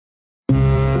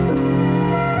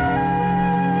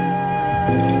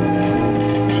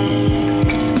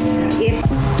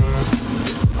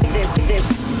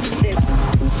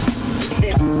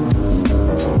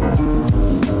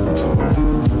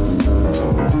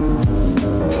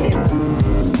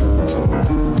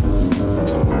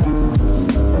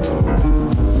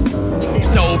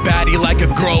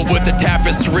with the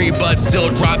tapestry, but still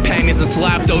drop panties and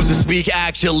slap those who speak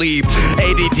actually.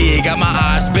 ADD, got my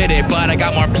eyes spitted, but I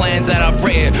got more plans that I've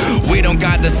written. We don't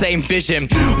got the same vision.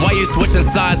 Why you switching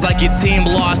sides like your team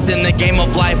lost? In the game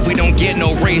of life, we don't get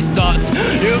no restarts.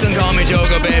 You can call me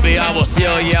Joker, baby, I will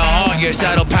seal your heart. Your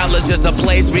shadow palace just a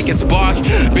place we can spark.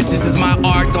 Bitches is my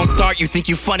art, don't start. You think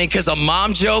you funny cause of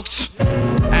mom jokes?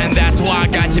 And that's why I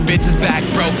got your bitches back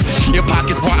broke. Your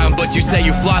pocket's rotten, but you say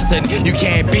you flossing. You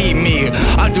can't beat me,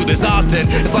 I do this often.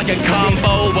 It's like a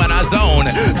combo when I zone.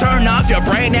 Turn off your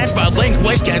brain and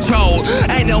relinquish control.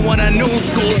 Ain't no one in new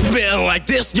school spitting like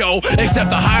this, yo. Except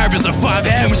the higher is a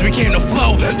 5M, which we came to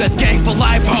flow. That's gang for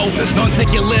life, ho. Don't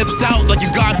stick your lips out like you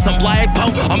got some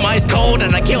lipo. I'm ice cold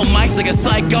and I kill mics like a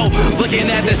psycho. Looking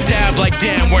at this dab like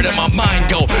damn, where did my mind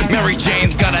go? Mary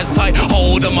Jane's got a tight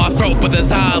hold on my throat, but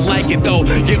that's how I like it though.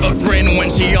 Give a grin when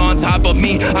she on top of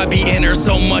me. I be in her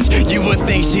so much, you would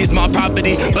think she's my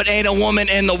property. But ain't a woman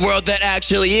in the world that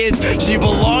actually is. She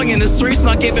belong in the streets,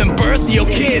 not giving birth to your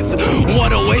kids.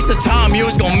 What a waste of time, you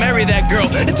was gonna marry that girl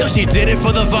until she did it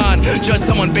for the vine. Judge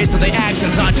someone based on their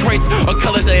actions, not traits or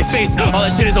colors of their face. All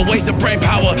that shit is a waste of brain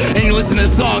power. And you listen to the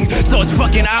song, so it's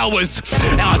fucking hours.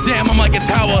 Now damn, I'm like a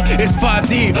tower, it's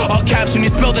 5D. All caps when you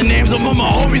spell the names of all my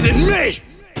homies and me.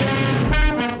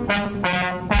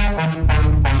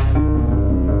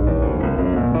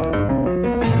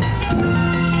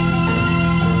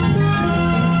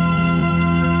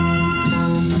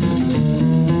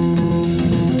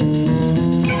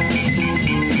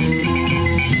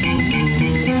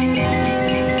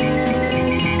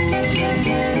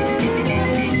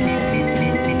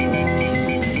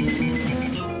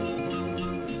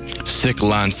 Sick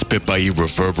lines spit by you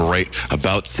reverberate.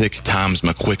 About 6 times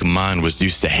my quick mind was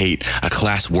used to hate. I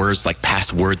class words like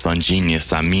passwords on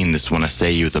Genius. I mean this when I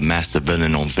say you're the master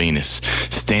villain on Venus.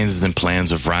 Stanzas and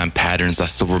plans of rhyme patterns. I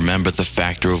still remember the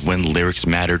factor of when lyrics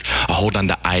mattered. I hold on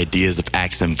to ideas of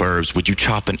acts and verbs. Would you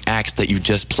chop an axe that you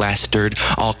just plastered?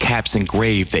 All caps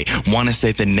engraved. They want to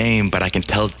say the name, but I can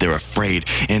tell that they're afraid.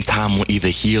 In time will either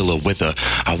heal or wither.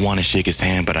 I want to shake his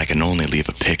hand, but I can only leave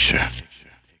a picture.